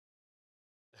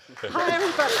Hi,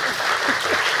 everybody.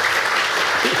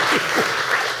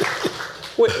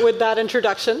 With that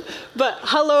introduction. But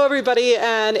hello, everybody,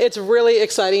 and it's really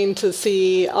exciting to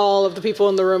see all of the people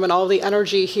in the room and all the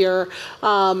energy here,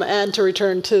 and to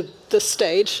return to the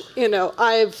stage. You know,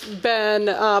 I've been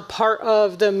part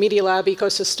of the Media Lab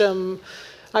ecosystem.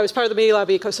 I was part of the Media Lab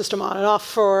ecosystem on and off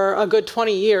for a good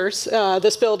 20 years,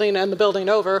 this building and the building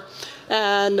over.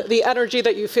 And the energy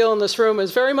that you feel in this room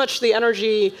is very much the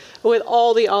energy with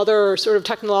all the other sort of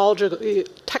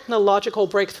technological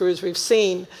breakthroughs we've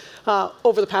seen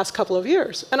over the past couple of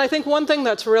years. And I think one thing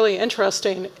that's really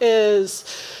interesting is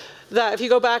that if you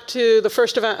go back to the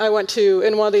first event I went to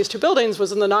in one of these two buildings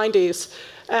was in the 90s.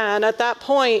 And at that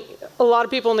point, a lot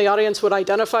of people in the audience would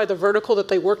identify the vertical that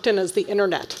they worked in as the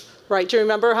internet. Right? Do you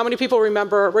remember? How many people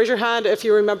remember? Raise your hand if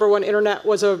you remember when internet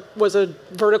was a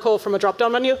vertical from a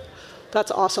drop-down menu.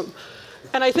 That's awesome.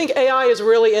 And I think AI is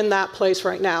really in that place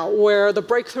right now, where the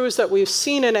breakthroughs that we've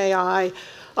seen in AI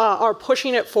are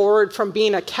pushing it forward from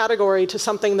being a category to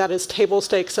something that is table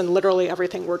stakes in literally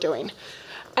everything we're doing.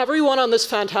 Everyone on this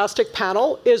fantastic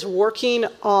panel is working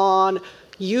on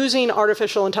using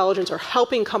artificial intelligence or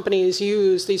helping companies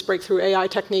use these breakthrough AI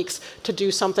techniques to do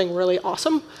something really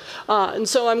awesome. And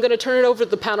so I'm going to turn it over to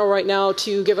the panel right now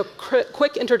to give a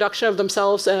quick introduction of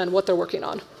themselves and what they're working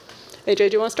on. AJ, do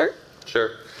you want to start?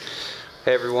 Sure.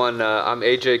 Hey everyone, I'm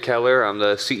AJ Keller. I'm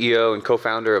the CEO and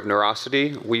co-founder of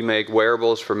Neurosity. We make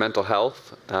wearables for mental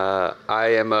health. I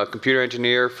am a computer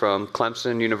engineer from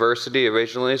Clemson University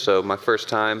originally, so my first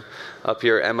time up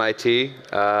here at MIT.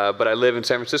 But I live in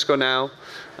San Francisco now,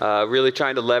 really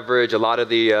trying to leverage a lot of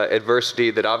the adversity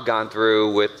that I've gone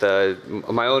through with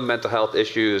my own mental health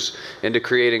issues into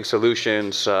creating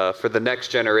solutions for the next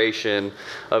generation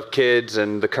of kids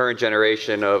and the current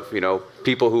generation of,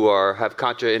 people who have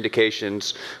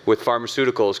contraindications with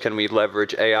pharmaceuticals. Can we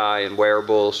leverage AI and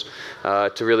wearables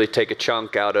to really take a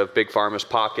chunk out of Big Pharma's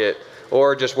pocket,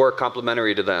 or just work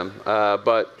complementary to them?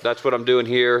 But that's what I'm doing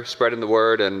here, spreading the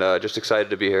word, and just excited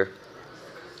to be here.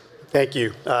 Thank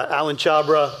you. Alan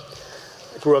Chabra.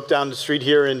 I grew up down the street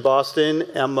here in Boston.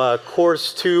 I'm a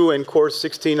Course 2 and Course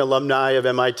 16 alumni of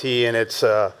MIT, and it's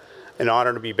an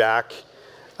honor to be back.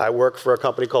 I work for a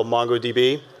company called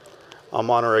MongoDB. I'm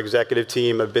on our executive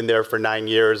team. I've been there for 9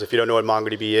 years. If you don't know what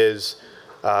MongoDB is,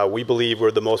 we believe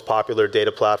we're the most popular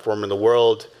data platform in the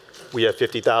world. We have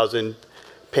 50,000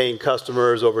 paying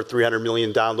customers, over 300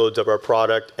 million downloads of our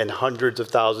product, and hundreds of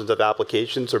thousands of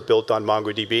applications are built on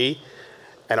MongoDB.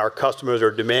 And our customers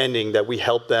are demanding that we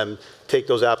help them take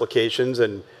those applications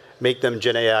and make them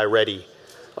Gen AI ready.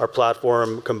 Our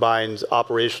platform combines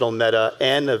operational meta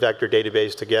and a vector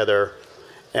database together.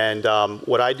 And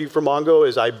what I do for Mongo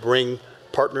is I bring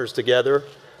partners together,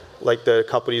 like the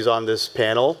companies on this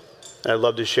panel, and I'd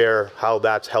love to share how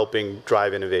that's helping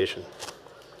drive innovation.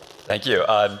 Thank you.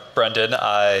 I'm Brendan.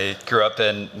 I grew up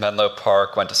in Menlo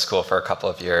Park, went to school for a couple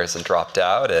of years and dropped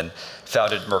out, and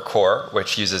founded Mercor,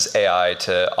 which uses AI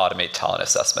to automate talent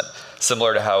assessment.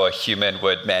 Similar to how a human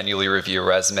would manually review a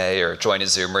resume or join a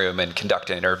Zoom room and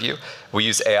conduct an interview, we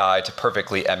use AI to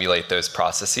perfectly emulate those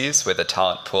processes with a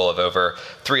talent pool of over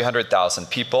 300,000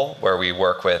 people, where we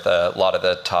work with a lot of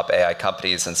the top AI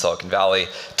companies in Silicon Valley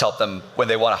to help them, when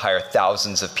they want to hire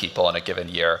thousands of people in a given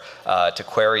year, to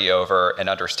query over and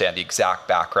understand the exact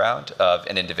background of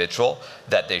an individual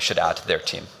that they should add to their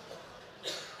team.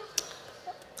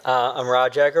 I'm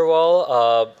Raj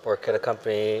Agarwal, work at a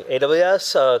company,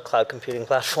 AWS, a cloud computing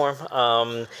platform.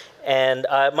 And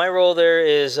my role there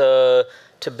is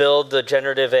to build the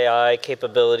generative AI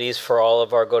capabilities for all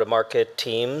of our go-to-market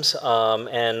teams.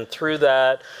 And through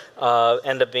that,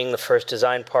 end up being the first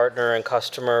design partner and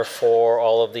customer for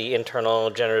all of the internal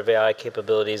generative AI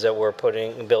capabilities that we're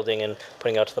building and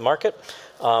putting out to the market.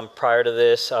 Prior to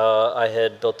this, I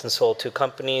had built and sold 2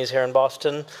 companies here in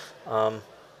Boston.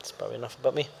 That's probably enough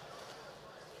about me.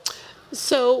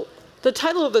 So the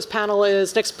title of this panel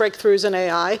is Next Breakthroughs in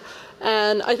AI.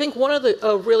 And I think one of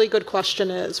a really good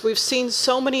question is, we've seen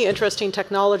so many interesting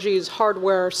technologies,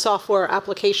 hardware, software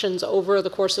applications over the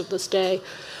course of this day.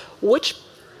 Which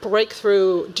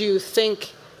breakthrough do you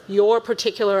think your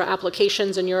particular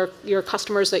applications and your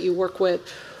customers that you work with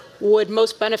would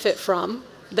most benefit from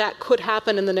that could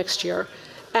happen in the next year?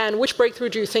 And which breakthrough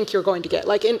do you think you're going to get?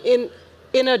 Like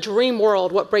in a dream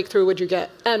world, what breakthrough would you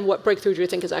get? And what breakthrough do you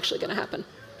think is actually going to happen?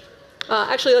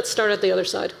 Actually, let's start at the other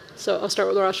side. So I'll start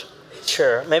with Raj.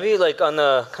 Sure. Maybe like on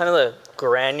the kind of the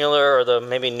granular or the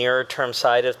maybe nearer term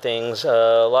side of things,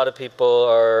 a lot of people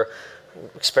are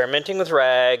experimenting with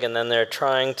RAG, and then they're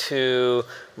trying to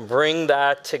bring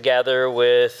that together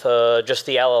with just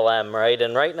the LLM, right?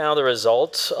 And right now the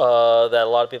results that a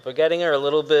lot of people are getting are a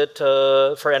little bit,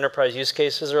 for enterprise use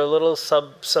cases, are a little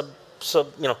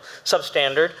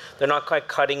substandard. They're not quite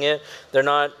cutting it. They're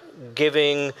not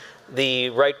giving the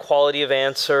right quality of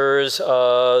answers,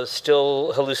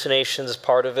 still hallucinations is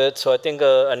part of it. So I think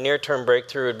a near-term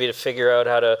breakthrough would be to figure out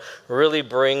how to really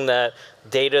bring that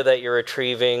data that you're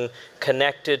retrieving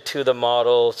connected to the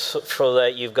model so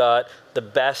that you've got the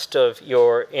best of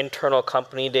your internal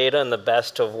company data and the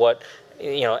best of what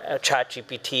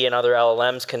ChatGPT and other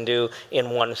LLMs can do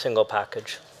in one single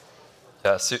package.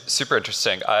 Yeah, super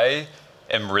interesting. I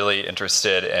am really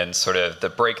interested in sort of the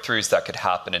breakthroughs that could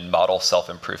happen in model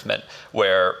self-improvement,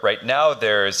 where right now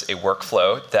there's a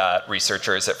workflow that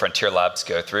researchers at Frontier Labs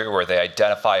go through where they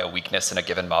identify a weakness in a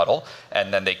given model,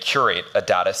 and then they curate a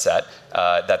data set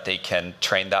that they can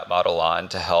train that model on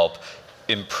to help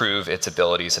improve its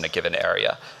abilities in a given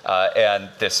area. And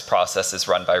this process is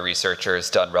run by researchers,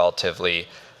 done relatively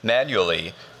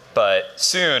manually, but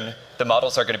soon the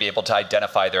models are going to be able to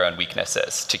identify their own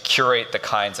weaknesses, to curate the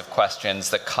kinds of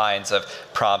questions, the kinds of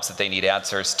prompts that they need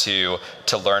answers to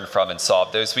learn from and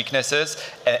solve those weaknesses,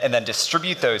 and then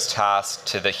distribute those tasks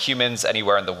to the humans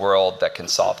anywhere in the world that can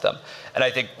solve them. And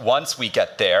I think once we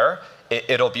get there,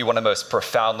 it'll be one of the most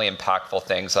profoundly impactful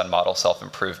things on model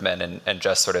self-improvement and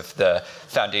just sort of the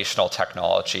foundational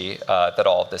technology that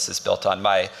all of this is built on.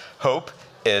 My hope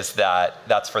is that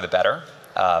that's for the better.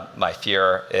 My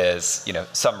fear is,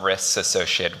 some risks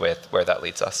associated with where that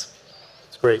leads us.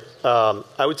 That's great.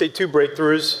 I would say two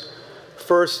breakthroughs.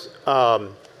 First,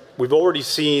 we've already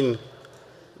seen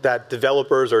that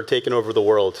developers are taking over the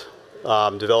world.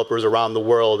 Developers around the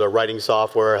world are writing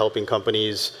software, helping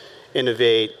companies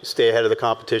innovate, stay ahead of the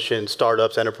competition,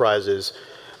 startups, enterprises.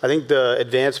 I think the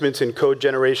advancements in code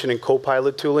generation and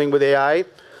Copilot tooling with AI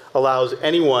allows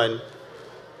anyone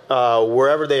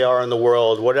wherever they are in the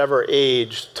world, whatever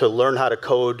age, to learn how to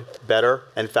code better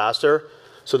and faster.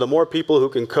 So the more people who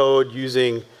can code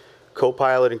using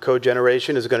Copilot and code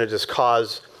generation is going to just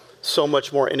cause so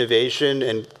much more innovation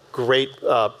and great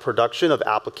production of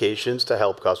applications to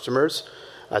help customers.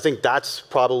 I think that's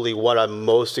probably what I'm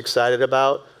most excited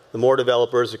about. The more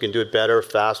developers who can do it better,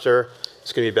 faster,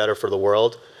 it's going to be better for the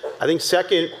world. I think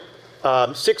second,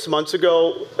 6 months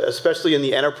ago, especially in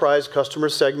the enterprise customer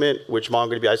segment, which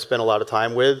MongoDB I spent a lot of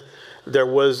time with, there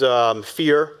was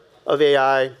fear of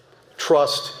AI,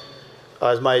 trust,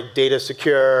 is my data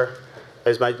secure,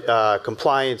 is my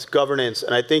compliance, governance,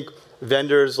 and I think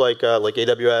vendors like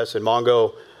AWS and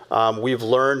Mongo, we've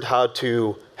learned how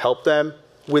to help them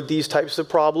with these types of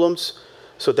problems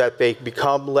so that they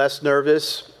become less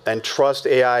nervous and trust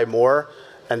AI more,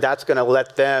 and that's going to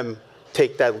let them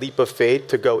take that leap of faith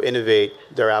to go innovate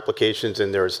their applications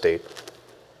in their estate.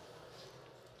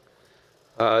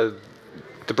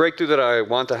 The breakthrough that I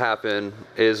want to happen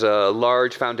is a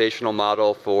large foundational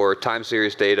model for time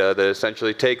series data that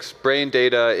essentially takes brain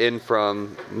data in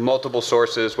from multiple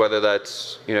sources, whether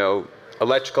that's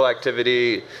electrical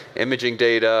activity, imaging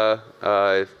data,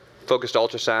 focused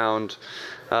ultrasound,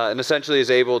 and essentially is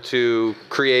able to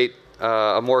create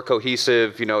a more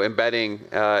cohesive, embedding,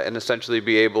 and essentially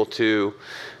be able to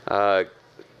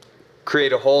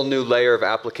create a whole new layer of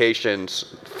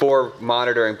applications for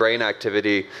monitoring brain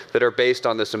activity that are based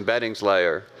on this embeddings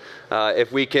layer.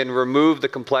 If we can remove the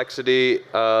complexity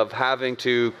of having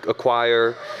to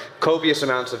acquire copious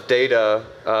amounts of data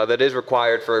that is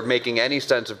required for making any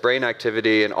sense of brain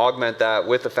activity and augment that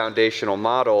with a foundational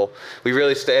model, we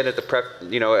really stand at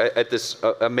at this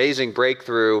amazing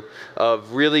breakthrough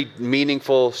of really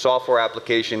meaningful software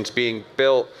applications being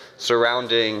built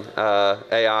surrounding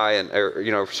AI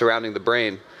and surrounding the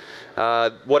brain.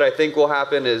 What I think will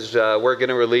happen is we're going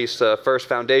to release the first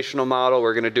foundational model.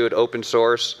 We're going to do it open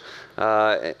source,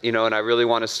 and I really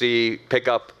want to see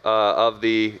pickup of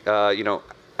the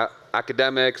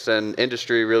academics and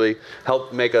industry really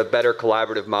help make a better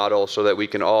collaborative model so that we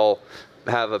can all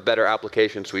have a better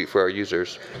application suite for our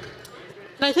users.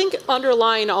 And I think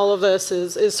underlying all of this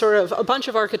is sort of a bunch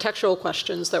of architectural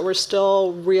questions that we're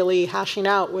still really hashing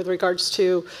out with regards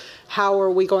to how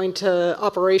are we going to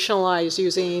operationalize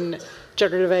using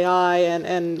generative AI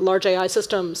and large AI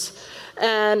systems.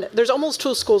 And there's almost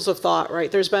two schools of thought,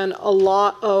 right? There's been a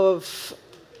lot of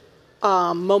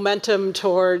momentum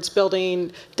towards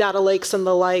building data lakes and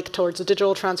the like, towards a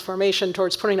digital transformation,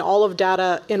 towards putting all of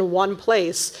data in one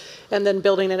place and then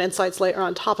building an insights layer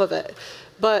on top of it.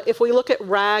 But if we look at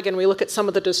RAG and we look at some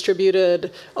of the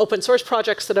distributed open source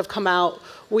projects that have come out,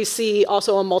 we see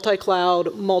also a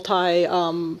multi-cloud,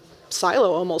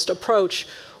 multi-silo almost approach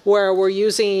where where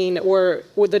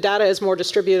the data is more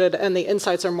distributed and the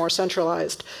insights are more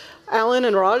centralized. Alan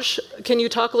and Raj, can you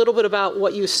talk a little bit about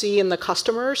what you see in the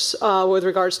customers with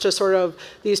regards to sort of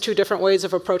these two different ways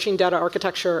of approaching data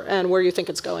architecture and where you think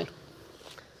it's going?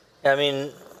 I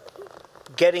mean,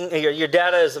 getting your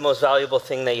data is the most valuable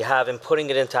thing that you have, and putting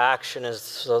it into action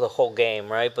is the whole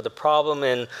game, right? But the problem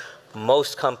in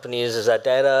most companies is that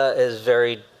data is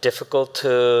very difficult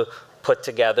to put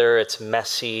together. It's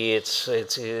messy. It's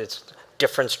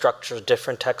different structures,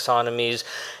 different taxonomies,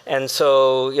 and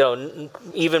so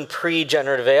even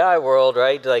pre-generative AI world,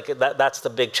 right? Like that's the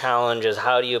big challenge: is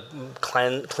how do you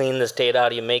clean this data? How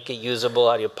do you make it usable?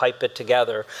 How do you pipe it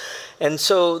together? And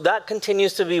so that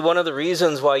continues to be one of the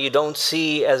reasons why you don't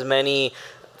see as many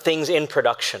things in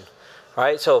production.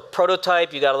 Right, so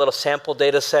prototype, you got a little sample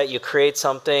data set, you create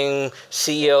something,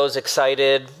 CEO's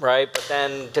excited, right? But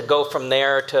then to go from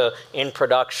there to in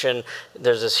production,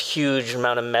 there's this huge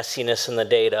amount of messiness in the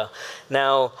data.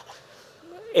 Now,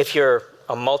 if you're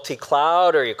a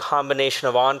multi-cloud or your combination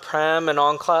of on-prem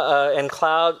and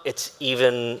cloud, it's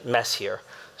even messier.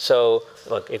 So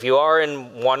look, if you are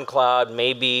in one cloud,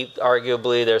 maybe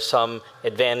arguably there's some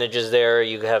advantages there.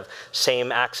 You have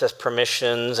same access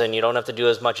permissions and you don't have to do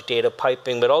as much data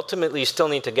piping, but ultimately you still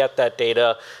need to get that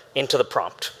data into the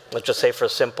prompt. Let's just say for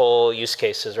simple use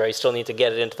cases, right? You still need to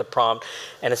get it into the prompt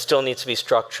and it still needs to be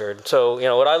structured. So,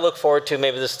 what I look forward to,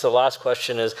 maybe this is the last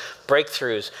question, is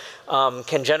breakthroughs.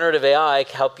 Can generative AI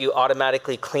help you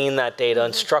automatically clean that data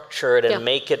and structure it and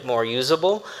make it more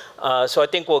usable? So I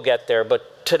think we'll get there, but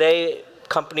today,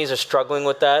 companies are struggling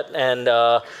with that, and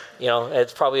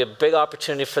it's probably a big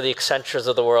opportunity for the Accentures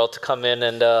of the world to come in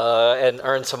and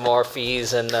earn some more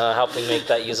fees and helping make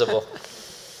that usable.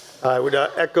 I would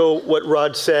echo what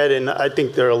Raj said, and I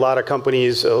think there are a lot of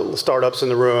companies, startups in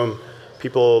the room,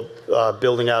 people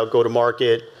building out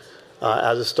go-to-market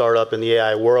as a startup in the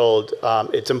AI world.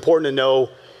 It's important to know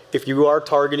if you are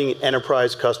targeting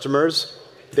enterprise customers,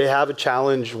 they have a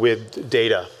challenge with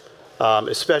data.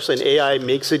 Especially in AI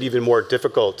makes it even more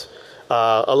difficult.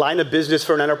 A line of business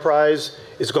for an enterprise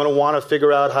is going to want to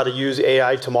figure out how to use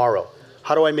AI tomorrow.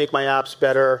 How do I make my apps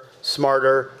better,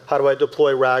 smarter? How do I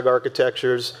deploy RAG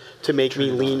architectures to make me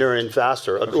leaner and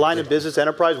faster? A line of business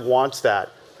enterprise wants that.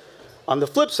 On the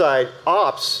flip side,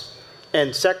 ops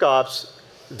and SecOps,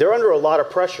 they're under a lot of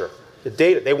pressure. The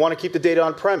data, they want to keep the data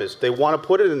on premise. They want to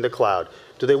put it in the cloud.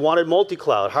 Do they want it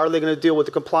multi-cloud? How are they going to deal with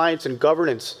the compliance and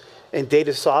governance and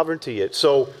data sovereignty?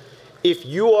 So if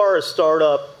you are a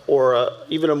startup or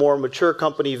even a more mature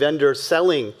company vendor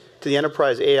selling to the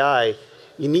enterprise AI,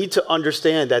 you need to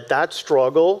understand that that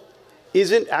struggle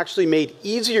isn't actually made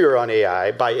easier on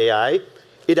AI by AI.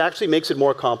 It actually makes it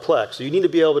more complex. So you need to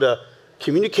be able to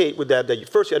communicate with that you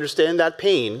first understand that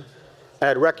pain, and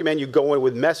I'd recommend you go in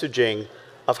with messaging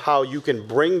of how you can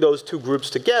bring those two groups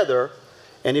together,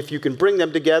 and if you can bring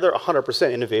them together,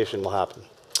 100% innovation will happen.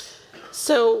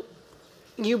 So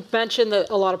you mentioned that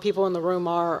a lot of people in the room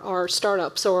are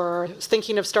startups or are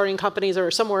thinking of starting companies or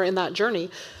somewhere in that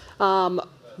journey.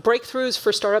 Breakthroughs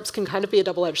for startups can kind of be a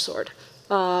double-edged sword.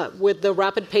 With the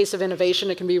rapid pace of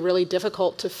innovation, it can be really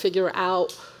difficult to figure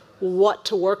out what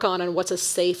to work on and what's a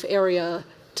safe area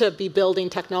to be building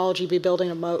technology, be building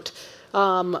a moat.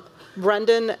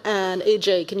 Brendan and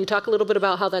AJ, can you talk a little bit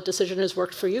about how that decision has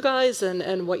worked for you guys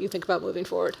and what you think about moving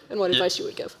forward and what advice you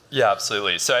would give? Yeah,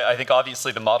 absolutely. So I think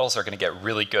obviously the models are going to get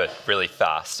really good really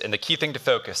fast. And the key thing to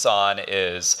focus on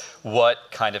is what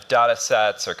kind of data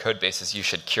sets or code bases you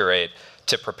should curate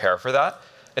to prepare for that.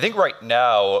 I think right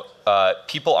now,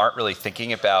 people aren't really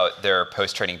thinking about their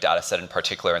post-training data set in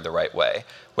particular in the right way,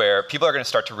 where people are going to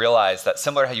start to realize that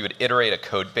similar to how you would iterate a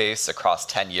code base across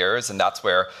 10 years, and that's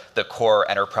where the core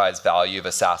enterprise value of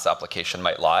a SaaS application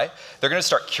might lie, they're going to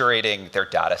start curating their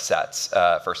data sets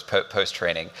for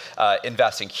post-training,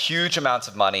 investing huge amounts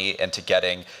of money into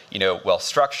getting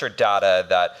well-structured data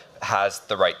that has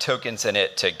the right tokens in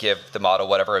it to give the model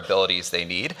whatever abilities they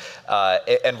need.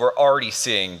 And we're already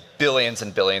seeing billions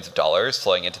and billions of dollars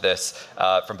flowing into this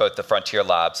from both the frontier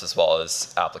labs as well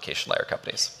as application layer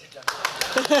companies.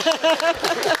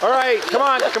 All right, come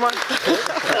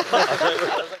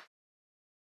on.